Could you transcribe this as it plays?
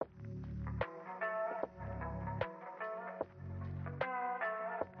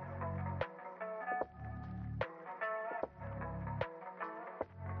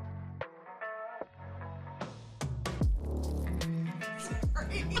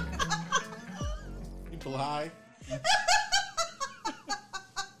Michael, hi.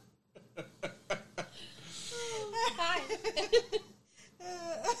 Hi.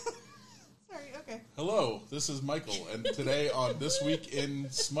 Sorry, okay. Hello, this is Michael, and today on This Week in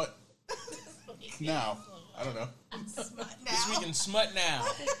Smut Now. I don't know. Smut now. This Week in Smut Now.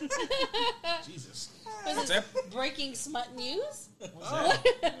 Jesus. Was it breaking smut news? What's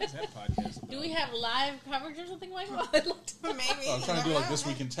that podcast about? Do we have live coverage or something, Michael? I'd love to. Maybe. Oh, I'm trying to do like This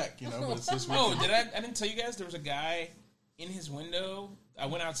Week in Tech, but it's This Week Oh, in... I didn't tell you guys there was a guy in his window. I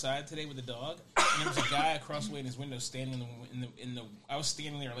went outside today with the dog, and there was a guy across the way in his window standing in the I was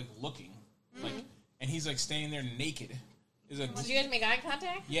standing there like looking, like, and he's like standing there naked. Like, Did you guys make eye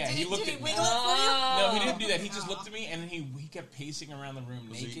contact? yeah, Did he looked he at me. wiggle it for you? No, he didn't do that. He just looked at me, and then he kept pacing around the room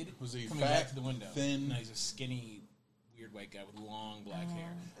naked, Was he coming fat, back to the window. thin? No, he's a skinny, weird white guy with long black hair.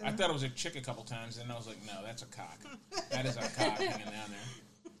 I thought it was a chick a couple times, and I was like, no, that's a cock. That is a cock hanging down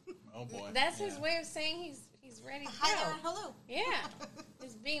there. Oh, boy. That's his way of saying he's ready to Hi there go. and hello. Yeah.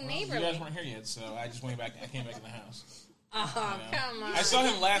 He's being Well, you neighborly. guys weren't here yet, so I just went back. I came back in the house. Oh, Yeah. come on. I saw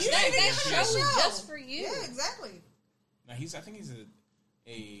him last You night. didn't That even show get was the show. just for you. Yeah, exactly. No, I think he's a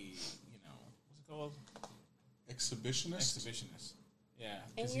what's it called? Exhibitionist? Exhibitionist. Yeah.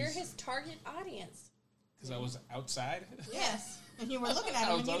 And you're his target audience. Because I was outside. Yes. And you were looking at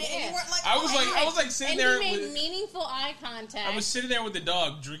I him, and was you, okay. you weren't like, I was like sitting And there. he made meaningful eye contact. I was sitting there with the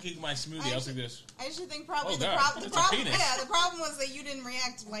dog drinking my smoothie. I was like this. I actually think probably Oh, the God. problem. It's a penis. Yeah, the problem was that you didn't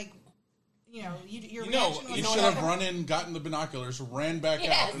react like, your You reaction know- was. You you know should what have run in, gotten the binoculars, ran back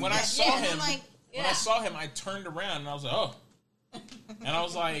Yes. out. And When I saw Yeah, him, like, when I saw him, I turned around and I was like, oh. And I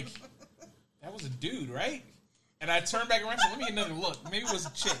was like, that was a dude, right? And I turned back around and said, let me get another look. Maybe it was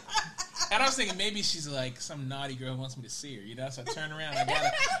a chick. And I was thinking maybe she's like some naughty girl who wants me to see her, So I turned around,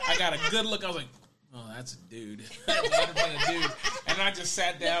 I got a good look. I was like, oh, that's a dude. That's a dude. And I just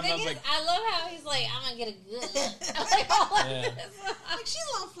sat down and I was like, I love how he's like, I'm gonna get a good look. I'm like, oh, yeah, Like, she's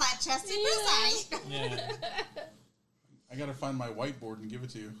a little flat chested, Yeah. but yeah. I got to find my whiteboard and give it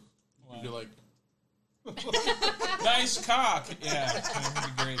to you. You'd be like, Nice cock. Yeah,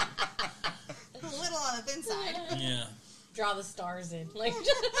 that'd be great. a little on the thin side. Yeah. draw the stars in. Like, you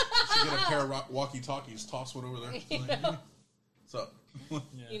get a pair of walkie-talkies, toss one over there. Like, what's up? Yeah.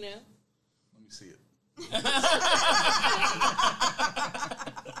 you know. Let me see it.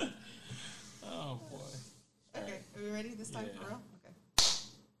 Oh boy. Okay, are we ready this time Yeah. for real? Okay.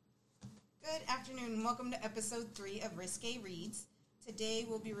 Good afternoon, and welcome to episode 3 of Risque Reads. Today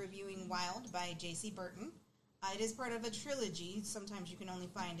we'll be reviewing Wild by Jaci Burton. It is part of a trilogy. Sometimes you can only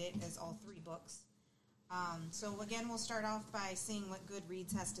find it as all 3 books. So again, we'll start off by seeing what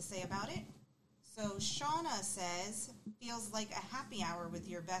Goodreads has to say about it. So Shauna says, feels like a happy hour with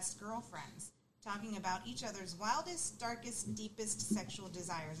your best girlfriends, talking about each other's wildest, darkest, deepest sexual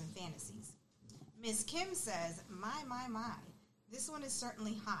desires and fantasies. Miss Kim says, my, this one is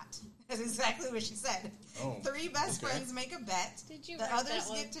certainly hot. That's exactly what she said. Oh, 3 best okay. friends make a bet. Did you The write others that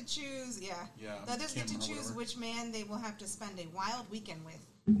one? get to choose, Yeah, the others get Kim to or choose whatever. which man they will have to spend a wild weekend with.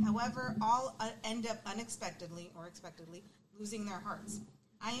 However, all end up unexpectedly or expectedly losing their hearts.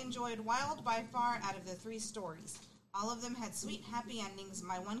 I enjoyed Wild by far out of the 3 stories. All of them had sweet, happy endings.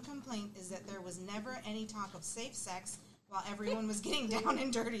 My one complaint is that there was never any talk of safe sex while everyone was getting down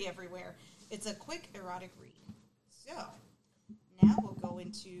and dirty everywhere. It's a quick, erotic read. So, now we'll go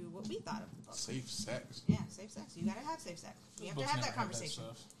into what we thought of the book. Safe sex. Yeah, safe sex. You gotta have safe sex. You have to have that conversation.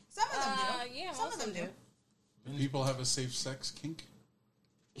 Some of them do. Yeah, Some most of them do. Do people have a safe sex kink?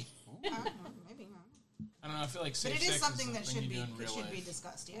 I don't know, maybe not. I don't know. I feel like But safe it sex is something is that something should you be do in real life.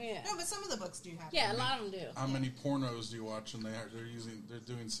 discussed. Yeah. Yeah. No, but some of the books do have. Yeah, a that. lot of them do. How many pornos do you watch and they're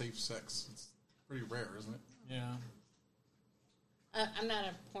doing safe sex? It's pretty rare, isn't it? Yeah. I'm not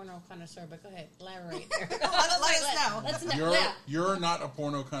a porno connoisseur, but go ahead, elaborate. Let us know. Let's know. You're Yeah, you're not a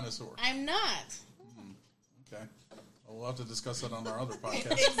porno connoisseur. I'm not. Okay. Well, we'll have to discuss that on our other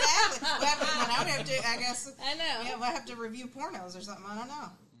podcast. Exactly. We have to, I guess. I know. Yeah, we'll have to review pornos or something. I don't know.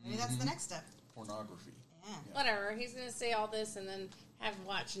 Maybe that's the next step. Pornography. Yeah. Whatever. He's gonna say all this and then have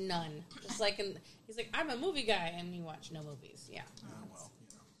watched none. Just like he's like, I'm a movie guy, and you watch no movies. Yeah. Well,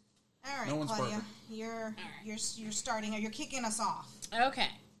 All right, No one's Claudia, perfect. you're starting. You're kicking us off. Okay.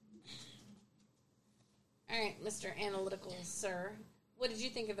 All right, Mr. Analytical Sir, what did you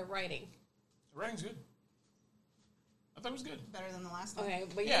think of the writing? The writing's good. I thought it was good. Better than the last one. Okay,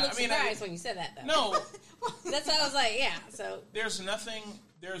 but you Yeah, looked I mean, surprised when you said that, though. No, That's why I was like, yeah. So there's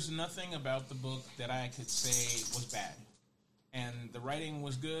nothing about the book that I could say was bad. And the writing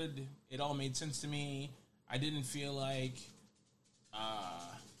was good. It all made sense to me. I didn't feel like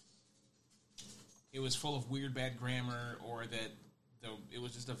it was full of weird, bad grammar, or that it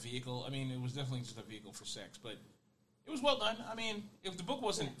was just a vehicle. I mean, it was definitely just a vehicle for sex, but it was well done. I mean, if the book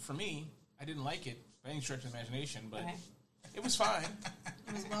wasn't for me, I didn't like it by any stretch of the imagination, but it was fine.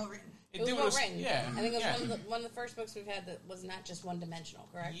 It was well written. It was well written. Yeah, I think it was one of the first books we've had that was not just one dimensional.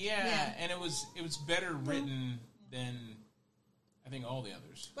 Correct? Yeah, and it was better written than I think all the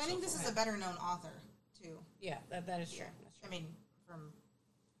others. But I think this is a better known author too. Yeah, that is true. That's true. I mean, from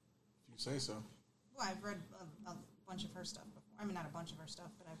If you say so. well, I've read a bunch of her stuff before. I mean, not a bunch of her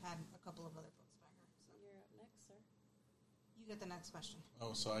stuff, but I've had a couple of other books by her. So. You're up next, sir. You get the next question.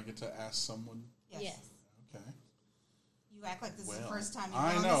 Oh, so I get to ask someone? Yes. Okay. You act like this is the first time you've been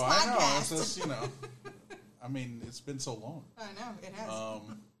I on know. this podcast. It's just, you know. I mean, it's been so long. I know, it has. All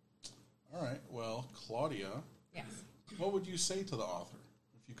right. Well, Claudia, Yes. what would you say to the author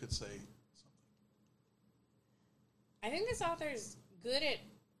if you could say something? I think this author is good at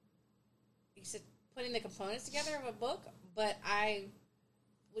putting the components together of a book, but I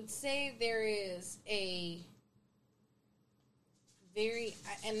would say there is a very,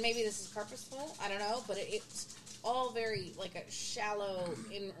 and maybe this is purposeful, I don't know, but it's all very like a shallow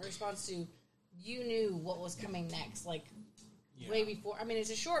in response to you knew what was coming next, like way before. I mean,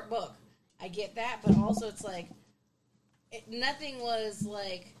 it's a short book, I get that, but also it's like nothing was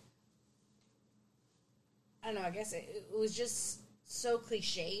like, I don't know, I guess it was just so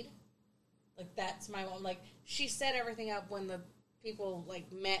cliched. Like, that's my one. Like, she set everything up when the people,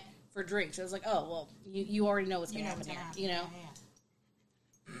 like, met for drinks. It was like, oh, well, you already know what's going to happen here, you know?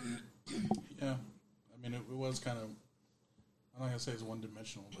 Yeah. I mean, it was kind of, I'm not going to say it's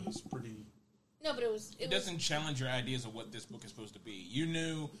one-dimensional, but it's pretty... No, but it doesn't challenge your ideas of what this book is supposed to be. You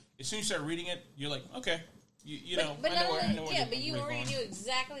knew, as soon as you start reading it, you're like, okay, you know, but I know where but you already going. knew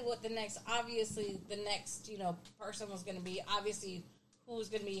exactly what the next person was going to be. Obviously, who was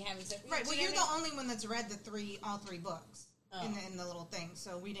going to be having sex. Right. Well, you're the only one that's read all three books in the little thing.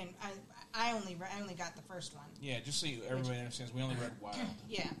 So we didn't. I only got the first one. Yeah, just so everybody understands, we only read Wild.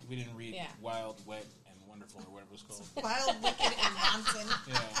 Yeah. We didn't read Wild, Wet, and Wonderful, or whatever it was called. Wild, Wicked, and Wanton.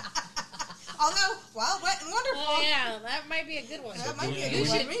 Yeah. Although Wild, Wet, and Wonderful. Oh yeah, that might be a good one. That might be a good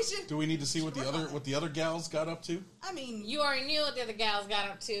one. Do we need to see what the other gals got up to? I mean, you already knew what the other gals got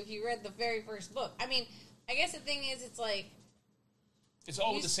up to if you read the very first book. I mean, I guess the thing is, it's like it's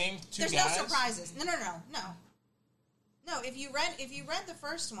all with the same two there's guys. There's no surprises. No. No, if you read the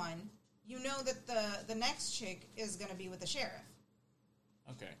first one, you know that the next chick is going to be with the sheriff.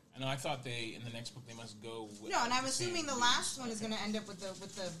 Okay, I know. I thought in the next book they must go with. No, and I'm assuming the last one is going to end up with the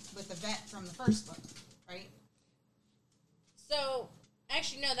vet from the first book, right? So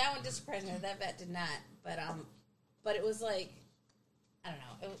actually, no, that one did surprise me. That vet did not, but it was like I don't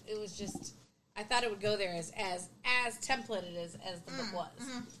know. It was just I thought it would go there as templated as the book was.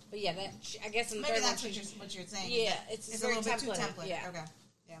 Mm-hmm. But yeah, that I guess in the maybe third that's one, what you're saying. Yeah, it's a very little bit too templated. template. Yeah. Okay.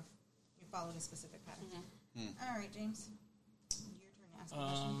 Yeah. You followed a specific pattern. Mm-hmm. All right, James. Your turn to ask a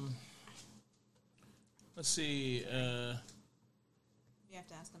question. Let's see. You have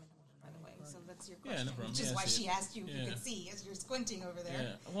to ask them in order, by the way. So that's your question. Yeah, no problem. Which is why she asked you if you could see as you're squinting over there.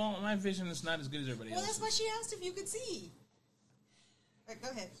 Yeah. Well, my vision is not as good as everybody else's. Well, that's why she asked if you could see. All right, go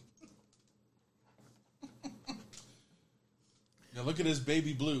ahead. Yeah, look at his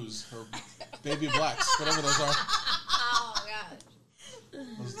baby blues or baby blacks, whatever those are. Oh god.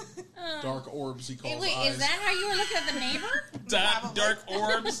 Those dark orbs he calls Hey, wait, eyes. is that how you were looking at the neighbor? Dark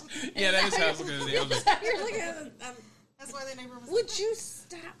orbs. Yeah, that is how I was looking at the other. You're looking at the, That's why the neighbor was. would you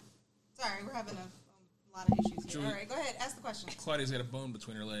stop? Sorry, we're having a lot of issues here. All right, go ahead. Ask the question. Claudia's got a bone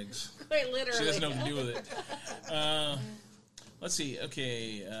between her legs. Quite literally. She doesn't know what to do with it. Let's see.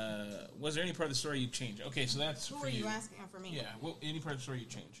 Okay, was there any part of the story you change? Okay, so that's Who for are you asking? For me? Yeah. Any part of the story you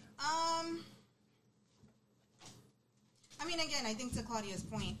change? I mean, again, I think to Claudia's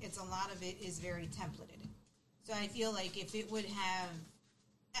point, it's a lot of it is very templated. So I feel like if it would have,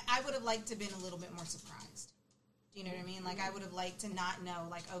 I would have liked to have been a little bit more surprised. Do you know what I mean? Like, I would have liked to not know,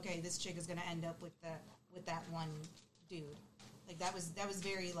 like, okay, this chick is going to end up with that one dude. Like, that was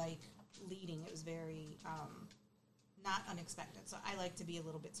very, like, leading. It was very not unexpected. So I like to be a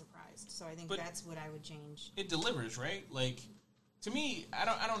little bit surprised. So I think that's what I would change. It delivers, right? Like, to me, I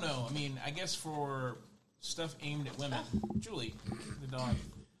don't know. I mean, I guess for stuff aimed at women, Julie, the dog,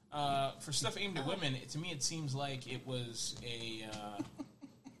 for stuff aimed at women, to me, it seems like it was a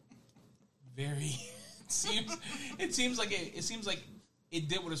very. It seems like it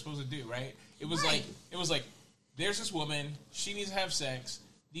did what it's supposed to do, right? It was like there's this woman, she needs to have sex.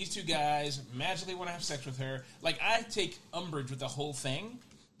 These two guys magically want to have sex with her. Like, I take umbrage with the whole thing.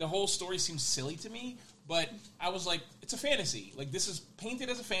 The whole story seems silly to me, but I was like, it's a fantasy. Like, this is painted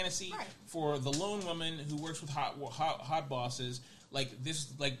as a fantasy for the lone woman who works with hot bosses, like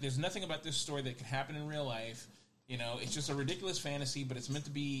this, like there's nothing about this story that could happen in real life. You know, it's just a ridiculous fantasy, but it's meant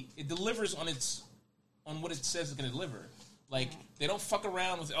to be. It delivers on what it says it's going to deliver. Like they don't fuck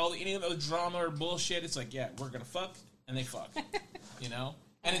around with any other drama or bullshit. It's like, yeah, we're gonna fuck, and they fuck. You know,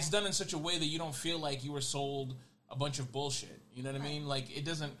 and it's done in such a way that you don't feel like you were sold a bunch of bullshit. You know what I mean? Like it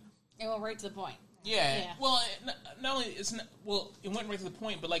doesn't. It went right to the point. Yeah. Well, not only it went right to the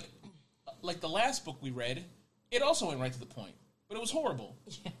point, but like the last book we read, it also went right to the point, but it was horrible.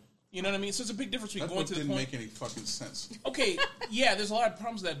 Yeah. You know what I mean? So it's a big difference between going to the point. That book didn't make any fucking sense. Okay, yeah, there's a lot of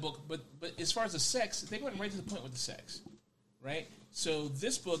problems with that book, but as far as the sex, they went right to the point with the sex, right? So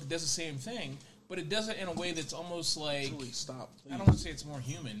this book does the same thing, but it does it in a way that's almost like... Julie, stop, please. I don't want to say it's more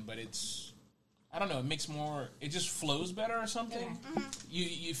human, but it's... I don't know, it makes more... It just flows better or something. Yeah.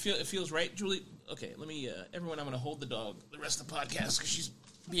 You feel... It feels right, Julie? Okay, let me... everyone, I'm going to hold the dog the rest of the podcast because she's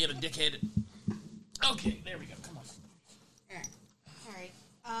being a dickhead. Okay, there we go. Come on. All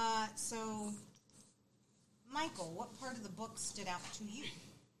right. So, Michael, what part of the book stood out to you?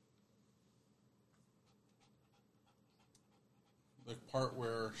 The part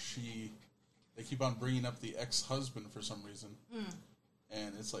where they keep on bringing up the ex-husband for some reason.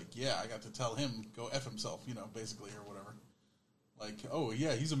 And it's like, yeah, I got to tell him, go F himself, you know, basically, or whatever. Like, oh,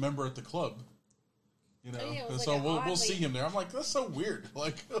 yeah, he's a member at the club. You know, so we'll see him there. I'm like, that's so weird.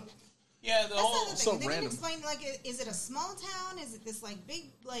 Like, yeah, the whole so they random. Didn't explain, like, is it a small town? Is it this, like,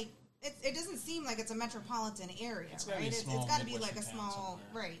 big, like, it doesn't seem like it's a metropolitan area, right? It's got to be like a small,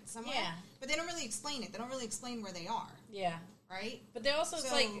 somewhere. Yeah. But they don't really explain it. They don't really explain where they are. Yeah. Right? But they also,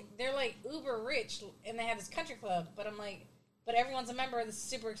 they're like uber rich, and they have this country club, but I'm like, but everyone's a member of this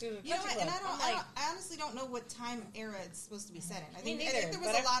super exclusive country club. And I honestly don't know what time era it's supposed to be set in. I think there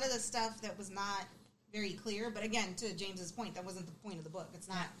was a lot of the stuff that was not very clear, but again, to James's point, that wasn't the point of the book. It's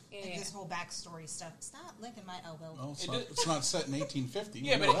not this whole backstory stuff. Stop licking my elbow. No, it's not set in 1850.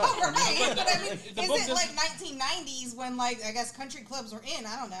 Yeah, but I mean, is it like 1990s when, like, I guess country clubs were in?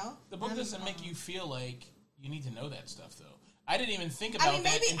 I don't know. The book doesn't make you feel like you need to know that stuff, though. I didn't even think about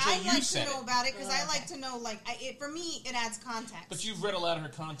that until you said it. Maybe I like to know about it because I like to know, like, for me, it adds context. But you've read a lot of her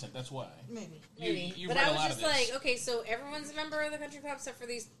content, that's why. Maybe. You've but read I was a lot just of this. like, okay, so everyone's a member of the country club except for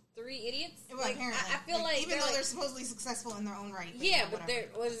these 3 idiots? Well, like, apparently. I feel like... Even though they're supposedly successful in their own right. Yeah, but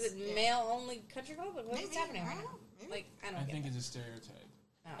was it male-only country club? Like, what's happening right now? Maybe. Like, I don't I get think it. it's a stereotype.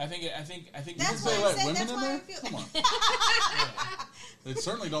 No. I think that's you why say I let said women that's in why there? I feel. Come on. They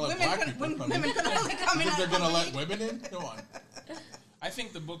certainly don't let black people come in. Women can only come in. You think they're going to let women in? Come on. I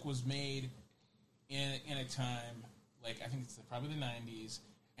think the book was made in a time, like, I think it's probably the 90s,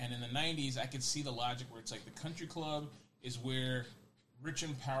 and in the 90s, I could see the logic where it's like the country club is where rich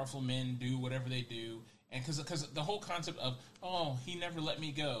and powerful men do whatever they do, and because the whole concept of, oh, he never let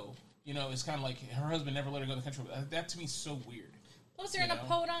me go, you know, it's kind of like her husband never let her go to the country club. That to me is so weird. Plus, they're in a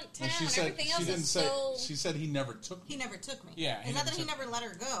podunk town. She said, everything else is so... She said he never took me. He never took me. Yeah. It's not that he never let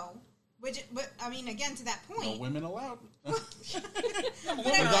her go. But I mean, again, to that point, no women allowed.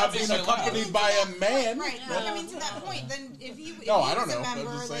 Without being accompanied by a man, right? But I mean, to that point, then if he was a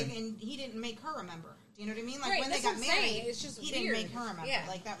member, like, and he didn't make her a member, do you know what I mean? Like when they got married, it's just he weird. didn't make her a member. Yeah.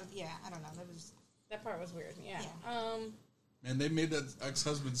 Like that was, I don't know, that part was weird. Yeah. Man, they made that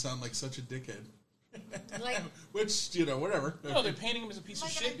ex-husband sound like such a dickhead. Like, which, you know, whatever. No, they're painting him as a piece of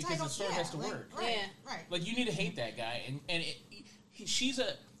shit because the story has to work. Right. Like, you need to hate that guy, and she's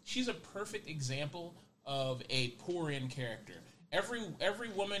a perfect example of a pour-in character. Every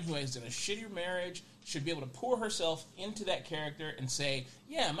woman who is in a shitty marriage should be able to pour herself into that character and say,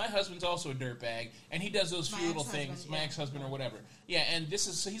 yeah, my husband's also a dirtbag, and he does those few little things, my ex-husband or whatever. Yeah, and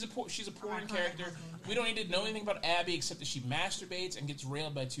she's a pour-in character. We don't need to know anything about Abby except that she masturbates and gets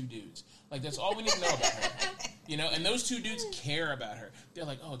railed by 2 dudes. Like, that's all we need to know about her. You know, and those 2 dudes care about her. They're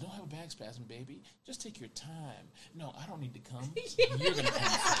like, oh, don't have a back spasm, baby. Just take your time. No, I don't need to come. You're going to come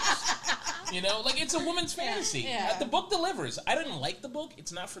first. You know, like, it's a woman's fantasy. Yeah. The book delivers. I didn't like the book.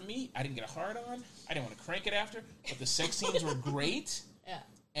 It's not for me. I didn't get a hard on. I didn't want to crank it after. But the sex scenes were great. Yeah.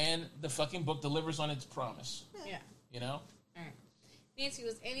 And the fucking book delivers on its promise. Yeah. You know? All right. Nancy,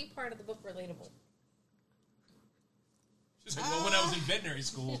 was any part of the book relatable? She's like, well, when I was in veterinary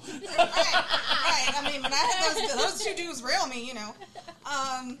school. right. I mean, when I had those 2 dudes rail me, you know.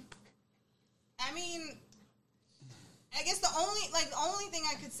 I mean, I guess the only thing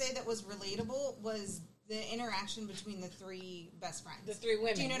I could say that was relatable was the interaction between the 3 best friends. The 3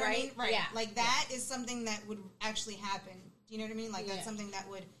 women, do you know what right? I mean? Right. Yeah. Like, that is something that would actually happen. Do you know what I mean? Like, that's something that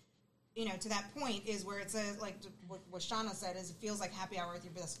would, you know, to that point is where it says, like, what Shauna said is it feels like happy hour with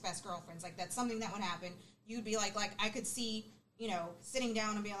your best girlfriends. Like, that's something that would happen. You'd be like I could see, sitting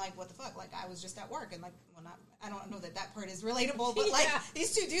down and being like, what the fuck? Like, I was just at work and like, well, I don't know that part is relatable, but like,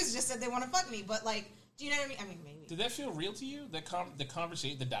 these two dudes just said they want to fuck me, but like, do you know what I mean? I mean, maybe. Did that feel real to you? The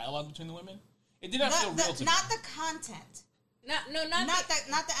conversation, the dialogue between the women? It did not feel real to me. Not the content.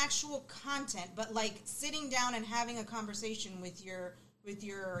 Not the actual content, but like sitting down and having a conversation with your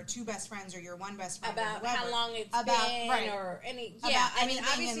two best friends or your one best friend about how long it's been or any. Yeah, about I mean,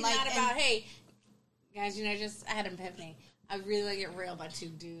 obviously not about hey, guys. I had an epiphany. I really want to get railed by two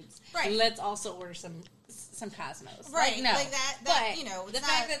dudes. Right. Let's also order some Cosmos. Right. Like, no. Like that but it's the not,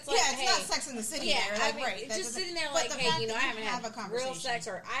 fact that's like, it's hey, not Sex in the City. Yeah, there. Like, I mean, right. just sitting there like, hey, I haven't had real sex,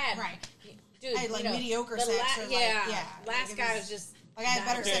 or I had, dude, I had like mediocre sex. Last guy was just like I had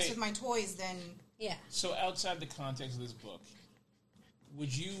better sex with my toys than. Yeah. So outside the context of this book,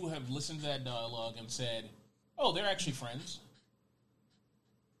 would you have listened to that dialogue and said, "Oh, they're actually friends"?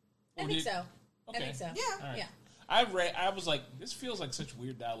 I think so. Okay. I think so. Yeah. Right. Yeah. I was like, this feels like such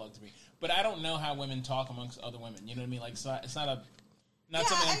weird dialogue to me. But I don't know how women talk amongst other women. You know what I mean? Like, it's not something I'm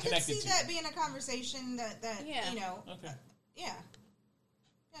connected to. I could see that being a conversation that Okay. Yeah.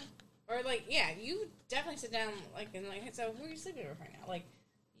 Or like, you definitely sit down like and like, hey, so who are you sleeping with right now? Like,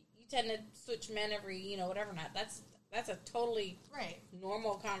 you tend to switch men every, whatever not. That's a totally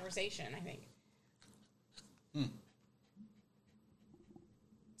normal conversation, I think.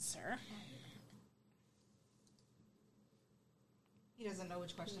 Sir? He doesn't know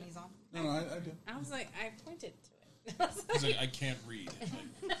which question he's on. No, I do. I was like, I pointed to it. I was like, I can't read.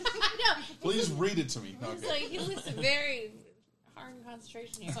 No. Please read it to me. No, It's like, he was very hard in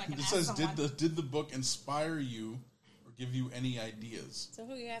concentration here. So I can it ask says, someone. did the book inspire you or give you any ideas? So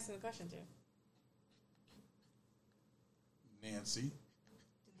who are you asking the question to? Nancy. Did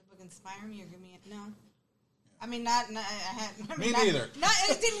the book inspire me or give me no? I mean, not I had. Me neither.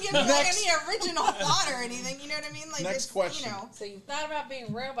 It didn't give me like any original thought or anything. You know what I mean? Like Next question. So you thought about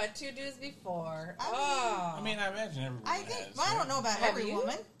being railed by two dudes before? I imagine everyone. I think. Well, I don't know about every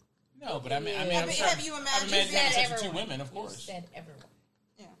woman. No, but I'm sure. Have you imagined? I've imagined having sex with two women, of course. You said everyone.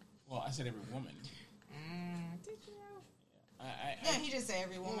 Yeah. Well, I said every woman. Did you? Yeah, he did say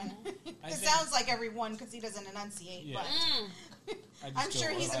every woman. It sounds like every one because he doesn't enunciate. But I'm sure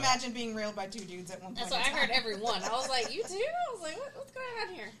he's imagined being railed by two dudes at one point. That's why I heard every one. I was like, you too? I was like, what's going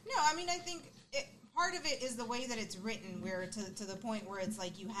on here? No, I mean, I think part of it is the way that it's written, where to the point where it's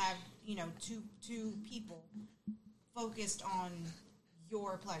like you have two people focused on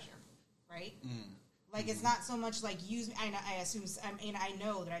your pleasure, right? Like it's not so much like use me. I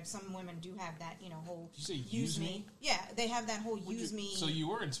know that some women do have that whole. Did you say use me? Yeah, they have that whole use me. So you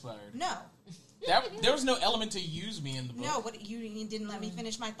were inspired. No. There was no element to use me in the book. No, but you didn't let me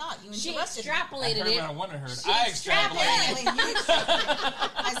finish my thought. You She interrupted extrapolated me. it. I want to heard. I extrapolated.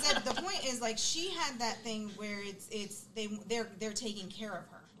 I said the point is like she had that thing where they're taking care of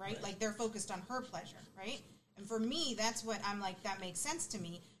her, right? Like they're focused on her pleasure, right? And for me, that's what I'm like. That makes sense to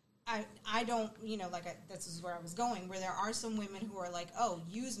me. I don't, this is where I was going, where there are some women who are like, oh,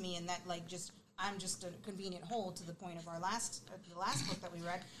 use me, and that, like, I'm just a convenient hole to the point of the last book that we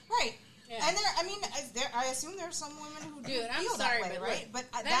read. Right. Yeah. And I assume there are some women who do feel that way, right? But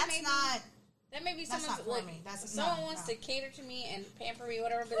that's not... That may be someone's, like, someone wants to cater to me and pamper me,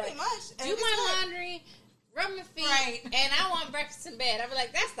 whatever, but pretty much. Do my laundry... Rub my feet, and I want breakfast in bed. I'd be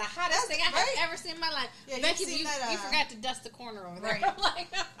like, that's the hottest thing I have ever seen in my life. Yeah, Becky, you forgot to dust the corner over there. Right. Like,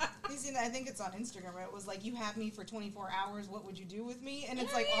 you seen that? I think it's on Instagram. Right? It was like, you have me for 24 hours. What would you do with me? And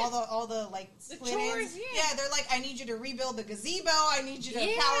it's like all the like split ends. Yeah, they're like, I need you to rebuild the gazebo. I need you to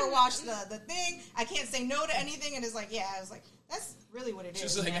power wash the thing. I can't say no to anything. And it's like, I was like, that's really what it is.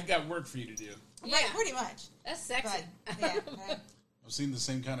 Just like, I got work for you to do. Right, pretty much. That's sexy. But, I've seen the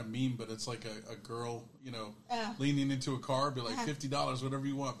same kind of meme, but it's like a girl, leaning into a car, be like, $50, whatever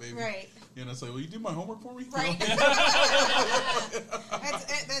you want, baby. Right. It's like, will you do my homework for me? Right.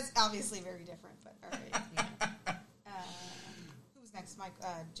 That's obviously very different, but all right. Who's next? Mike.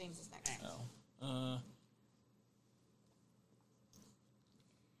 James is next.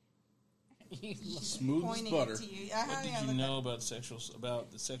 Smooth as butter. What did you know about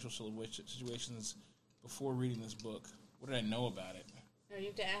the sexual situations before reading this book? What did I know about it? No, you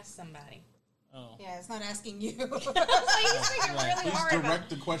have to ask somebody. Oh. Yeah, it's not asking you. He's thinking really hard. Please direct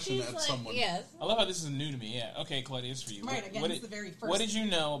the question at someone. Yes. I love how this is new to me. Yeah. Okay, Claudia, it's for you. Right, again, it's the very first. What did you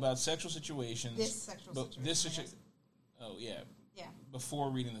know about sexual situations? This sexual situation. Oh, yeah. Yeah. Before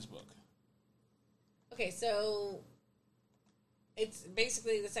reading this book. Okay, so it's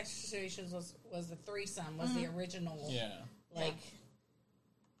basically the sexual situations was the threesome, was the original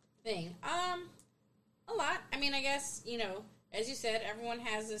thing. A lot. I mean, I guess, as you said, everyone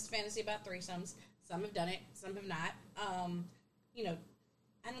has this fantasy about threesomes. Some have done it, some have not. you know,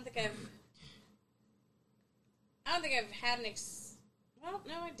 I don't think I've had an well,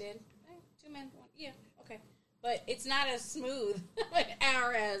 no, I did. 2 men, 1, yeah, okay. But it's not as smooth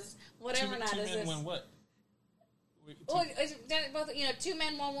or as whatever. Not as men, 1 what? Well, it's both, 2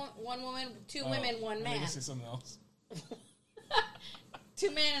 men, 1 woman, 2 women, 1 man. I say something else.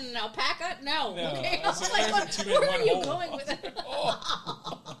 2 men and an alpaca? No. No, Okay. I was like, 2 men, where 1 are you hole. going with it?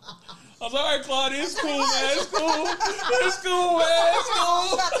 I was like, all right, Claudia, it's cool, man. It's cool. It's cool, man. It's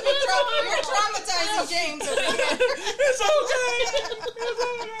cool. About to be you're traumatizing James over here. It's okay.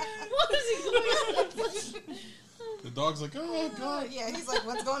 What is he going with? The dog's like, oh, God. Yeah, he's like,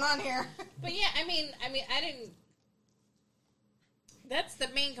 what's going on here? But yeah, I mean, I didn't. That's the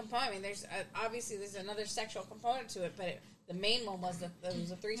main component. I mean, there's obviously there's another sexual component to it, but the main one was that there was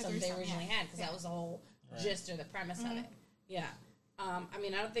a threesome they originally had, because that was the whole gist or the premise of it. Yeah. I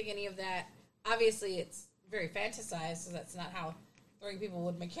mean, I don't think any of that. Obviously, it's very fantasized, so that's not how throwing people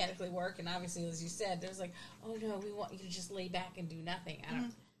would mechanically work. And obviously, as you said, there's like, oh no, we want you to just lay back and do nothing. I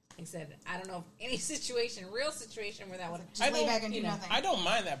don't know of any real situation where that would just lay back and do nothing. I don't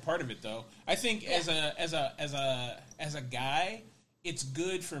mind that part of it though. I think as a guy, it's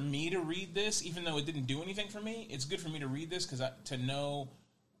good for me to read this, even though it didn't do anything for me. It's good for me to read this because to know,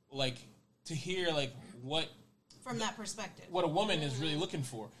 like, to hear like what. From that perspective. What a woman is really looking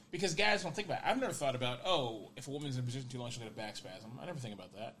for. Because guys don't think about it. I've never thought about, if a woman's in a position too long, she'll get a back spasm. I never think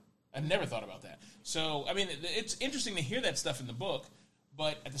about that. I've never thought about that. So, I mean, it's interesting to hear that stuff in the book,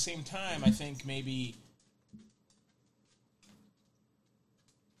 but at the same time, I think maybe,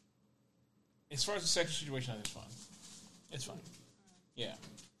 as far as the sexual situation, I think it's fine. It's fine. Yeah.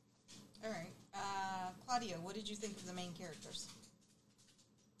 All right. Claudia, what did you think of the main characters?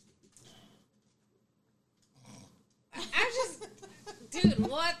 Dude,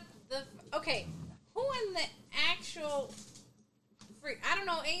 what the... Okay, who in the actual... I don't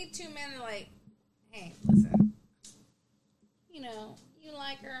know, any 2 men are like, hey, listen, you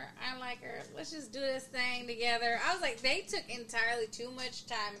like her, I like her, let's just do this thing together. I was like, they took entirely too much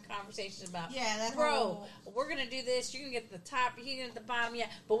time in conversations about, we're going to do this, you're going to get to the top, you're going to get to the bottom,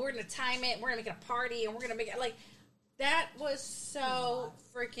 but we're going to time it, we're going to make it a party, and we're going to make it, like, that was so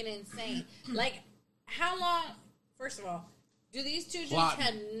freaking insane. Like, how long, first of all, do these 2 dudes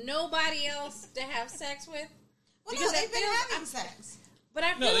have nobody else to have sex with? Well, because they've been having sex. But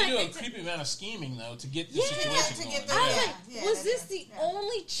I feel they like do a creepy amount of scheming though to get the situation going. I was like, was this the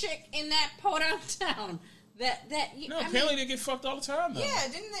only chick in that podunk town that apparently they get fucked all the time though. Yeah,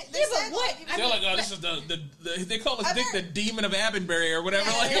 didn't they? They said, but what? They're like, oh, this is the they call this dick the demon of Abinbury or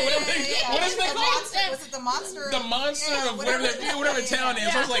whatever. What is it called? Was it the monster? The monster of whatever town is.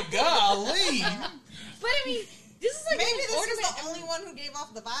 I was like, golly. But I mean, this is like maybe this is the only one who gave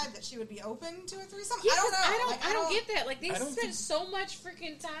off the vibe that she would be open to a threesome. Yeah, I don't know. I don't get that. Like, they spent so much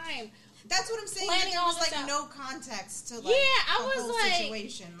freaking time. That's what I'm saying. There was like no context to like I was whole like,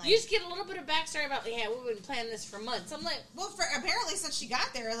 situation. Like, you just get a little bit of backstory about we've been planning this for months. I'm like, well, apparently since she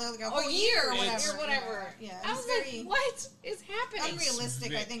got there, like a whole year or whatever. Yeah, I was like, what is happening?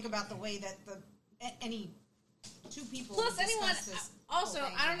 Unrealistic. I think about the way that any 2 people. Plus, anyone also,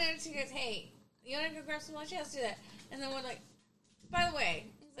 I don't know if you guys. Hey, you want to go grab some lunch? Yeah, let's do that. And then we're like, by the way,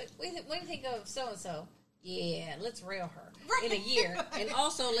 he's like, what do you think of so and so? Yeah, let's rail her in a year, and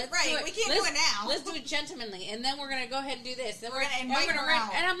also let's do it. We can't do it now. Let's do it gentlemanly, and then we're gonna go ahead and do this. Then we're gonna invite her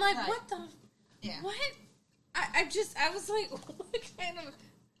out. And I'm like, what the? Yeah. What? I was like, what kind of?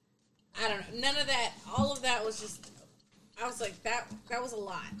 I don't know. None of that. All of that was just. I was like, that was a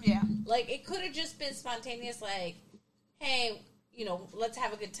lot. Yeah. Like, it could have just been spontaneous. Like, hey, let's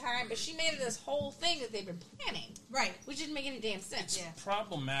have a good time. But she made it this whole thing that they've been planning. Right. Which didn't make any damn sense. It's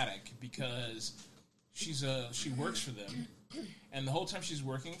problematic because she works for them. And the whole time she's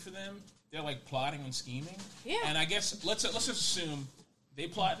working for them, they're like plotting and scheming. Yeah. And I guess let's just assume they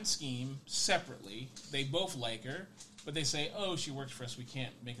plot and scheme separately. They both like her, but they say, oh, she works for us, we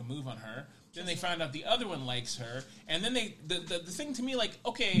can't make a move on her. Then they find out the other one likes her. And then the thing to me, like,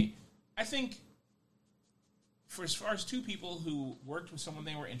 okay, I think for as far as 2 people who worked with someone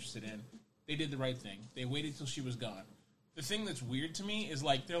they were interested in, they did the right thing. They waited till she was gone. The thing that's weird to me is,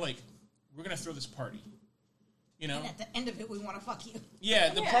 like, they're like, we're going to throw this party. And at the end of it, we want to fuck you.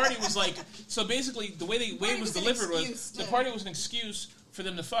 Yeah, the party was like, so basically, the way it was delivered was, the party was an excuse for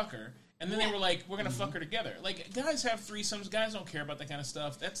them to fuck her. And then they were like, we're going to fuck her together. Like, guys have threesomes. Guys don't care about that kind of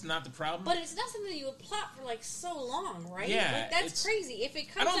stuff. That's not the problem. But it's not something you would plot for, like, so long, right? Yeah. Like, that's crazy. If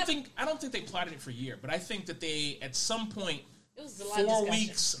it comes I don't think they plotted it for a year. But I think that they, at some point, it was a lot of 4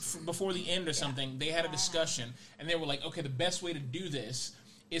 weeks before the end or something, they had a discussion. And they were like, okay, the best way to do this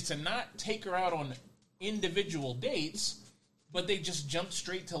is to not take her out on individual dates, but they just jumped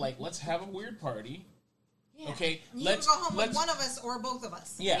straight to like, let's have a weird party. Yeah. Okay, You can go home with one of us or both of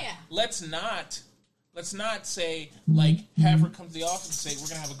us. Yeah. Let's not say like have her come to the office and say we're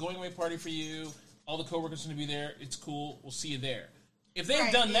gonna have a going away party for you. All the coworkers are gonna be there. It's cool. We'll see you there. If they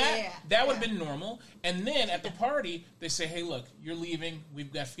had done that, that would have been normal. And then at the party, they say, hey, look, you're leaving.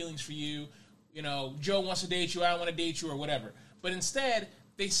 We've got feelings for you. You know, Joe wants to date you. I want to date you or whatever. But instead,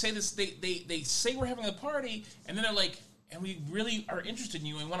 they say this. They say we're having a party, and then they're like, and we really are interested in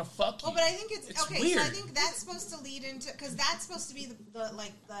you and want to fuck you. Well, but I think it's okay. Weird. So I think that's supposed to lead into because that's supposed to be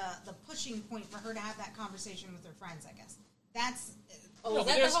the pushing point for her to have that conversation with her friends. I guess that's. Oh, is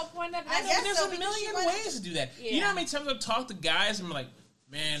that the whole point of it? I guess there's so, a million ways to do that. Yeah. You know how many times I've talked to guys and I'm like,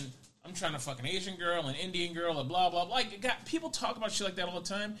 man, I'm trying to fuck an Asian girl, an Indian girl, and blah blah blah. Like, people talk about shit like that all the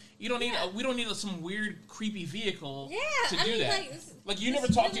time. You don't need. We don't need some weird, creepy vehicle to do that. Like you never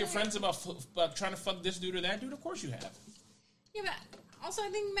talk to your friends about trying to fuck this dude or that dude. Of course you have. Yeah, but also I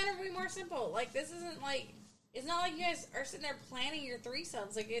think men are way more simple. Like this isn't like it's not like you guys are sitting there planning your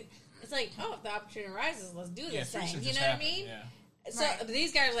threesomes. Like it's like if the opportunity arises, let's do this thing. You know what I mean? Yeah. So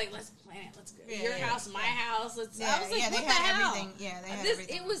these guys are like, let's plan it. Let's go. Your house, my house. Let's. Yeah, I was like, they what the had hell? everything. Yeah, they had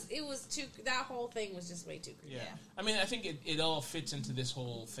everything. It was too. That whole thing was just way too creepy. Yeah. I mean, I think it all fits into this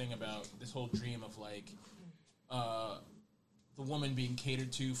whole thing about this whole dream of like the woman being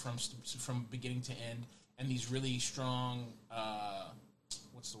catered to from beginning to end, and these really strong.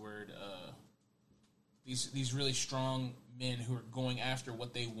 What's the word? These really strong men who are going after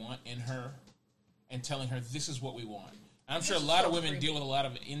what they want in her, and telling her this is what we want. I'm sure a lot of women deal with a lot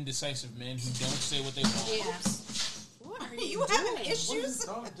of indecisive men who don't say what they want. Yes. What are you having issues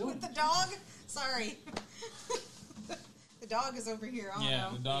with the dog? Sorry. The dog is over here.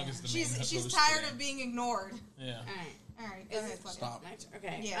 The dog is the main She's tired of being ignored. Yeah. All right. Go ahead. Stop.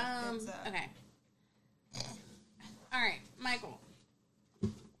 Okay. Yeah. Okay. All right, Michael.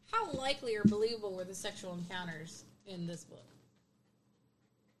 How likely or believable were the sexual encounters in this book?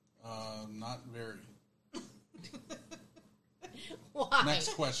 Not very. Why?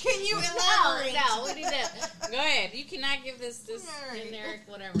 Next question. Can you elaborate? No, we need to. Go ahead. You cannot give this generic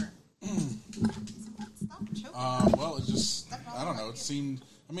whatever. Stop choking. Well, it just I don't know. It seemed.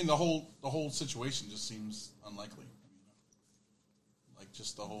 I mean, the whole situation just seems unlikely. Like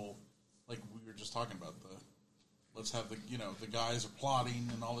just the whole, like we were just talking about let's have the guys are plotting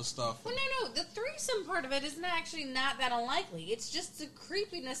and all this stuff. Well, no. The threesome part of it is actually not that unlikely. It's just the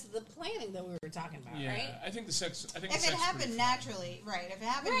creepiness of the planning that we were talking about, right? I think the sex. If it happened naturally, right? If it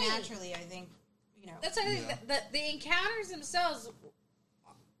happened naturally, I think That's why I think the encounters themselves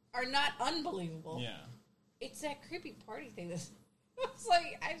are not unbelievable. Yeah. It's that creepy party thing. It's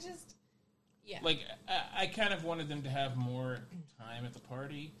like Like I kind of wanted them to have more time at the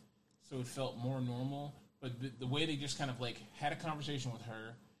party, so it felt more normal. But the way they just kind of like had a conversation with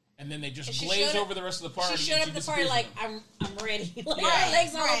her, and then they just glaze over the rest of the party. She showed up at the party like I'm ready. Like, yeah.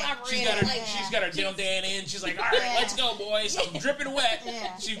 legs on, I'm ready. She's got her diddle dan in. She's like, all right, let's go, boys. I'm dripping wet.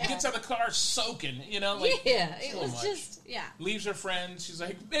 Yeah. She gets out of the car soaking. Like it so was much. just Leaves her friends. She's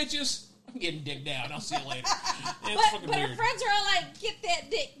like, bitches, I'm getting dick down. I'll see you later. But her friends are all like, get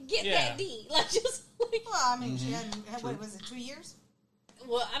that dick, get that D. Like just like. Well, I mean, she hadn't. What was it? 2 years?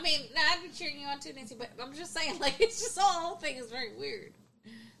 Well, I mean, I'd be cheering you on too, Nancy, but I'm just saying, like, it's just the whole thing is very weird.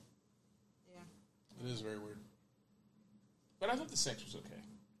 Yeah. It is very weird. But I thought the sex was okay.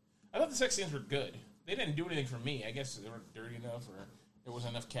 I thought the sex scenes were good. They didn't do anything for me. I guess they weren't dirty enough, or there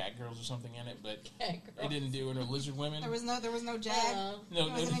wasn't enough cat girls or something in it. But they didn't do no lizard women. There was no jag. No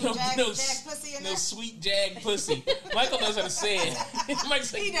jag pussy in no there? sweet jag pussy. Michael knows how to say it.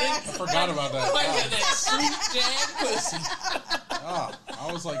 Mike's like, He does. I forgot about that. Mike got that sweet jag pussy.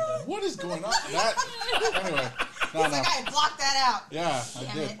 I was like, what is going on? Anyway. No. Like, I blocked that out. Yeah, I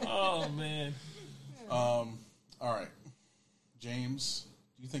did. Oh, man. All right. James,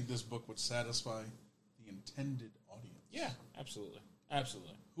 do you think this book would satisfy the intended audience? Yeah, absolutely.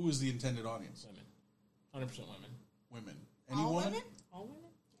 Absolutely. Who is the intended audience? Women. 100% women. Women. Any All woman? women? All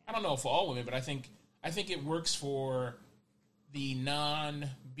women? I don't know for all women, but I think it works for the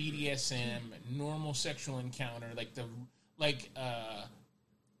non-BDSM, normal sexual encounter,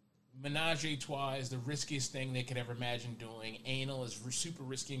 menage a trois is the riskiest thing they could ever imagine doing. Anal is super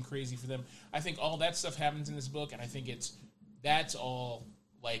risky and crazy for them. I think all that stuff happens in this book, and I think that's all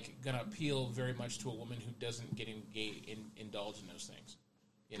like gonna appeal very much to a woman who doesn't get indulge in those things.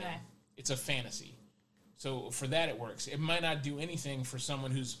 Okay. It's a fantasy. So for that, it works. It might not do anything for someone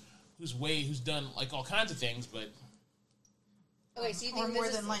who's done like all kinds of things, but Okay, so you think more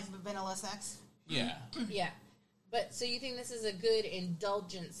this than is, like vanilla sex? yeah. Yeah. But so you think this is a good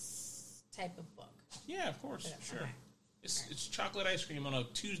indulgence type of book? Yeah, of course, sure. Okay. It's chocolate ice cream on a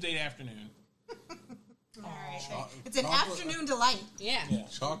Tuesday afternoon. All right. It's an afternoon delight. Yeah.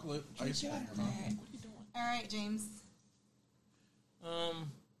 Chocolate ice cream. What are you doing? All right, James. Oh,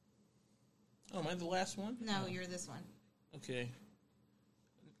 am I the last one? No, you're this one. Okay.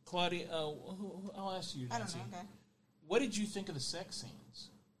 Claudia, I'll ask you, Jaci. I don't know, okay. What did you think of the sex scenes?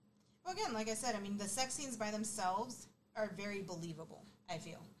 Well, again, like I said, I mean, the sex scenes by themselves are very believable, I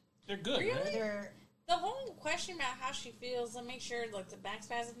feel. They're good, Really? right? They're... The whole question about how she feels and make sure, like, the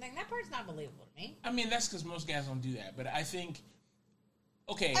backspasm thing, that part's not believable to me. I mean, that's because most guys don't do that. But I think,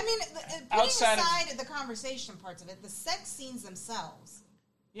 okay. I mean, putting aside the conversation parts of it, the sex scenes themselves...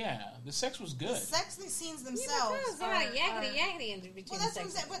 Yeah, the sex was good. The sex scenes themselves. There's a lot of yakety in between. Well, that's what I'm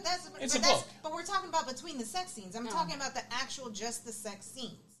saying. It's a book. But we're talking about between the sex scenes. I'm talking about the actual, just the sex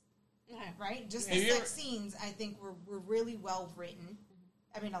scenes, right? Just the sex scenes. I think were really well written.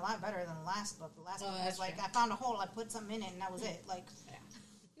 I mean, a lot better than the last book. The last book was like, I found a hole, I put something in it, and that was it. Like,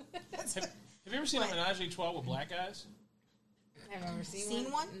 have you ever seen a Menage a Trois with black guys? I've never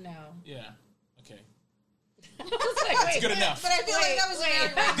seen one. No. Yeah. Okay. That's good enough. But I feel like that was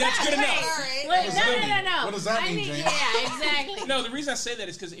That's good enough. All right. Wait, no. What does that mean, James? Yeah, exactly. No, the reason I say that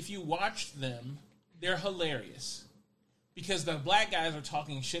is because if you watch them, they're hilarious. Because the black guys are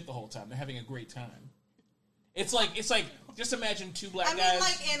talking shit the whole time. They're having a great time. It's like just imagine two black guys. I mean,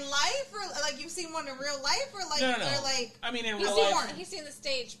 like in life, or like you've seen one in real life, or like No. they're like. I mean, in real life. He's seen the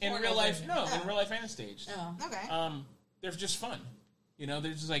stage. In real life, no. In real life and stage. Oh, okay. They're just fun. You know,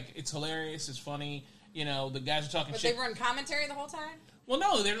 they're just like, it's hilarious, it's funny. You know, the guys are talking but shit. they run commentary the whole time? Well,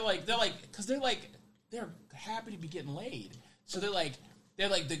 no, they're happy to be getting laid. So they're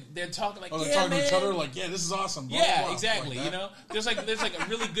talking like, they're talking to each other like, yeah, this is awesome. Blah, yeah, blah, blah, exactly. like You know, there's like a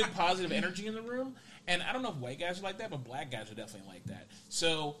really good positive energy in the room. And I don't know if white guys are like that, but black guys are definitely like that.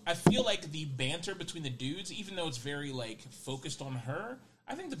 So I feel like the banter between the dudes, even though it's very like focused on her,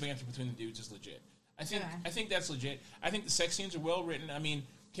 I think the banter between the dudes is legit. I think that's legit. I think the sex scenes are well written. I mean,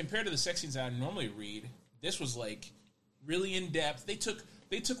 compared to the sex scenes I normally read, this was like really in depth. They took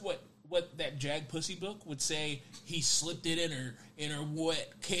what that Jag Pussy book would say. He slipped it in her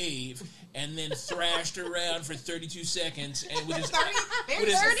wet cave and then thrashed around for 32 seconds and with his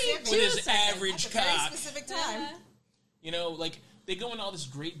average cock. Very specific time. You know, like they go into all this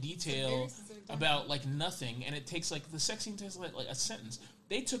great detail about like nothing, and it takes like the sex scene takes like a sentence.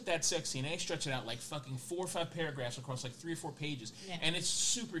 They took that sex scene and they stretched it out like fucking 4 or 5 paragraphs across like 3 or 4 pages, and it's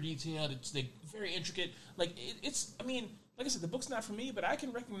super detailed. It's like very intricate. Like it's. I mean, like I said, the book's not for me, but I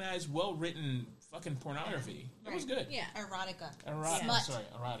can recognize well written fucking pornography. It was good. Yeah, erotica. I'm sorry,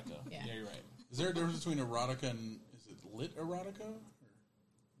 erotica. Yeah, you're right. Is there a difference between erotica and is it lit erotica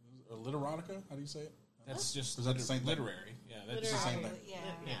or lit erotica? How do you say it? That's just is that the same literary. Thing? Yeah, that's the same thing. Yeah.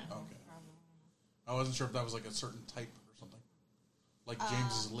 Okay. I wasn't sure if that was like a certain type or something. Like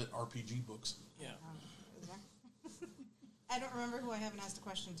James's lit RPG books. Yeah. I don't remember who I haven't asked a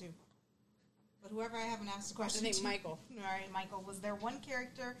question to. But whoever I haven't asked a question to. I think Michael. All right, Michael. Was there one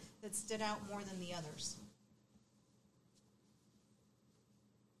character that stood out more than the others?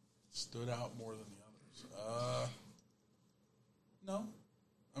 Stood out more than the others? No.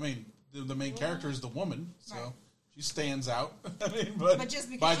 I mean, the main character is the woman, so she stands out. I mean, but just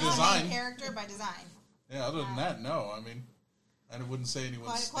because by she's design. the main character, by design. Yeah, other than that, no. I mean, I wouldn't say anyone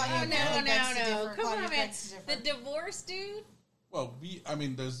Oh, stands out. no. Come on, man. The divorce dude? Well, you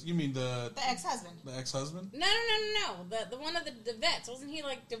mean the ex-husband. The ex-husband? No. The one of the vets. Wasn't he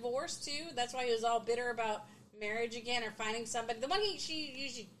like divorced too? That's why he was all bitter about marriage again or finding somebody. The one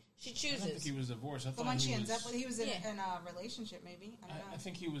she chooses. I don't think he was divorced. I thought the one she was, ends up with. He was in a relationship, maybe. I don't know. I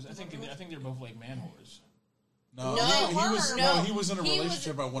think he was. I think they're both like man whores. No, no, he was in a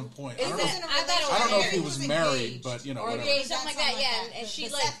relationship at one point. I don't know if he was married, but you know, or engaged, something like that. Yeah, and she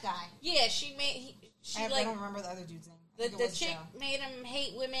the like Seth guy. Yeah, she made. I don't remember the other dude's name. The chick made him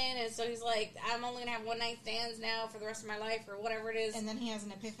hate women, and so he's like, I'm only gonna have one night stands now for the rest of my life, or whatever it is. And then he has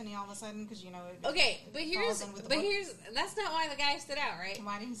an epiphany all of a sudden because Okay, but here's that's not why the guy stood out, right?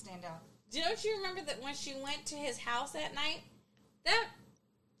 Why did he stand out? Don't you remember that when she went to his house that night, that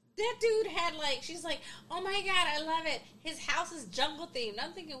dude had she's like, oh my god, I love it. His house is jungle themed.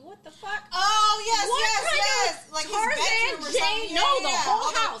 I'm thinking, what the fuck? Oh yes. Like Tarzan, Jane? No, the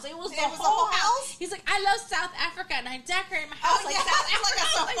whole house. It was the whole house. He's like, I love South Africa, and I decorate my house like South Africa. Like a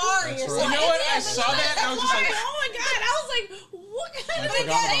safari. You know what? I saw that, and I was just like, oh my god. I was like, what kind of I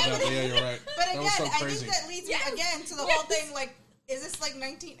forgot about that. Yeah, you're right. But again, that was so I crazy. think that leads me again to the whole thing. Like, is this like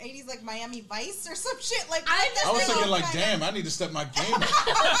 1980s, like Miami Vice or some shit? Like I was thinking, like, damn, I need to step my game up.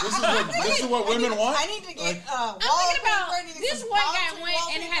 This is what women want. I need to get I'm thinking about this one guy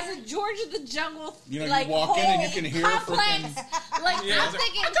went and has a George of the Jungle. You know, like, you walk in and you can hear freaking. Like, Yeah, I'm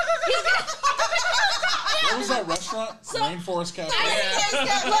thinking, he's gonna. What was that restaurant? Rainforest Cafe.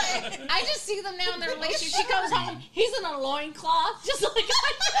 I just see them now in their relationship. She comes home, he's in a loincloth, just like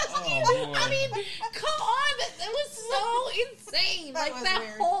I just boy. I mean, come on, it was so insane. That Like was that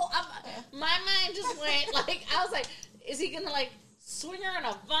weird. whole, my mind just went like, I was like, is he gonna like swing her on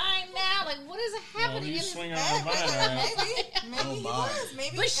a vine now? Like, what is happening? He's in swinging this- on a vine. Maybe he my. was.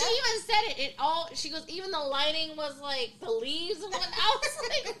 Maybe. But she even said it. It all. She goes. Even the lighting was like the leaves and what. I was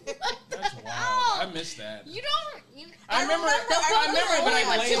like, what That's the wild. hell? I missed that. You don't. You, I remember it, the I book remember was it, but only I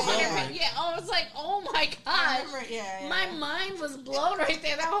like glazed 200 over pages. it. Yeah, I was like, oh my I gosh. remember, yeah. My mind was blown right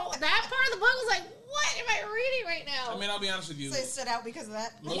there. That part of the book was like, what am I reading right now? I mean, I'll be honest with you. So it stood out because of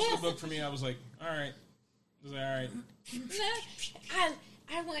that. Most of the book for me, I was like, all right. I was like, all right.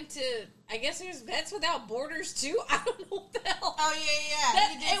 I went to. I guess there's Vets Without Borders too. I don't know what the hell. Oh yeah.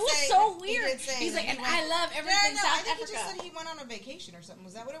 That, He did it was say- so he weird. did say He's that like, he and went- I love everything No, I South think Africa. he just said he went on a vacation or something.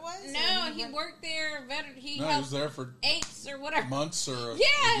 Was that what it was? No, Or he went- worked there. He No, he helped was there for apes or whatever. months or a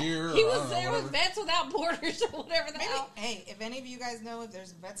Yeah, year. he or, I was don't know, there with whatever. Vets Without Borders or whatever the Maybe, hell. hey, if any of you guys know if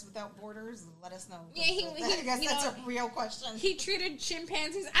there's Vets Without Borders, let us know. Yeah, he- I guess you that's know, a real question. He treated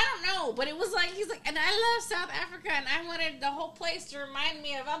chimpanzees. I don't know, but it was like he's like, and I love South Africa, and I wanted the whole place to remind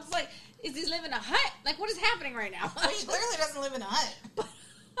me of. I was like, is he living in a hut? Like, what is happening right now? Well, he clearly doesn't live in a hut.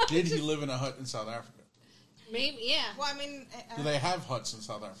 Did he live in a hut in South Africa? Maybe, yeah. Well, I mean, Do they have huts in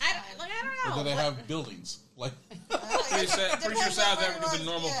South Africa? I don't know. Or do they What- have buildings? Like, Pretty sure depends South on where Africa's he a was.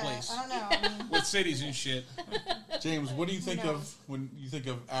 normal Yeah, place. I don't know. I mean, With cities and shit. James, what do you think knows? of when you think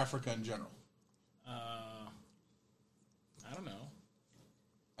of Africa in general? I don't know.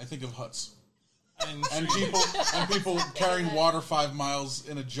 I think of huts. I'm And sure- people carrying water 5 miles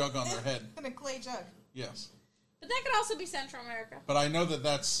in a jug on their head. in a clay jug. Yes. But that could also be Central America. But I know that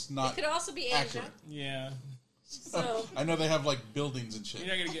that's It not could also be Asia. accurate. Yeah. So I know they have like buildings and shit.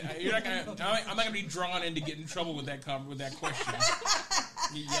 You're not gonna get. You're not gonna. I'm not gonna be drawn into getting in trouble with that question.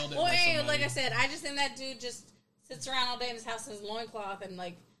 You yelled at well, by anyway, somebody. like I said, I just think that dude just sits around all day in his house in his loincloth and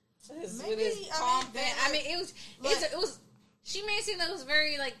like with Maybe, his I palm mean, fan. I mean, it was. She made it seem that it was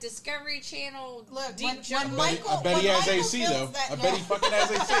very like Discovery Channel Look, deep when jungle. Michael- I bet he when has Michael AC feels though. that- I bet he yeah. fucking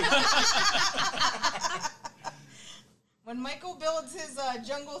has AC. When Michael builds his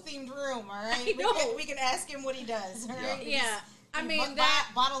jungle-themed room, all right, I know. we can ask him what he does. All right? Yeah, I He mean that.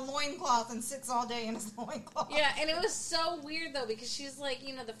 bought a loincloth and sits all day in his loincloth. Yeah, and it was so weird though because she's like,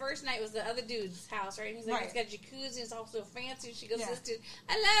 you know, the first night was the other dude's house, right? And he's like, Right. It's got jacuzzi, it's also fancy. She goes, Yeah. This dude,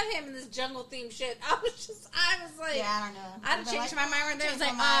 I love him in this jungle themed shit. I was like, Yeah, I don't know. I'd But changed like, my mind right there. I was changed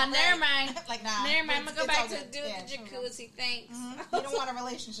like, my mind, never right. mind. Like, nah. Never mind. I'm going to go it's back all to good. doing Yeah, the sure. jacuzzi. Thanks. Mhm. You don't want a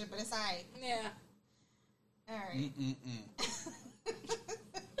relationship, but it's all right. Yeah. All right.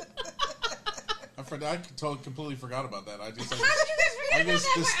 I completely forgot about that. I just How did you guys forget I about just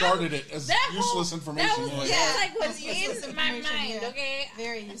that? discarded it as That useless whole- information. That was, Like, yeah, like That's what's useless in my information, mind, yeah. okay?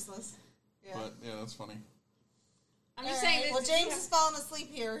 Very useless. Yeah. But yeah, that's funny. I'm All just right. saying. Well, James is falling asleep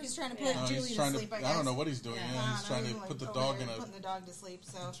here. He's trying to put No, Julie he's to trying sleep. to. I don't know guess. what he's doing. Yeah, Yeah, I he's don't trying know. to He's, put the like, dog over in there a. putting the dog to sleep.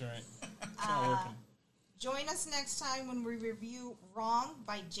 So That's right. It's not working. join us next time when we review "Wrong"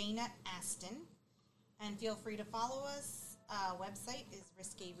 by Jana Aston, and feel free to follow us. Website is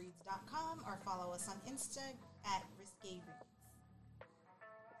risquereads.com or follow us on Insta at risquereads.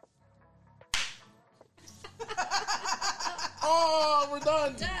 Oh, we're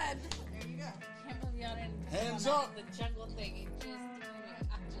done. done. There you go. Can't believe y'all didn't. Hands on up. The jungle thing. It just.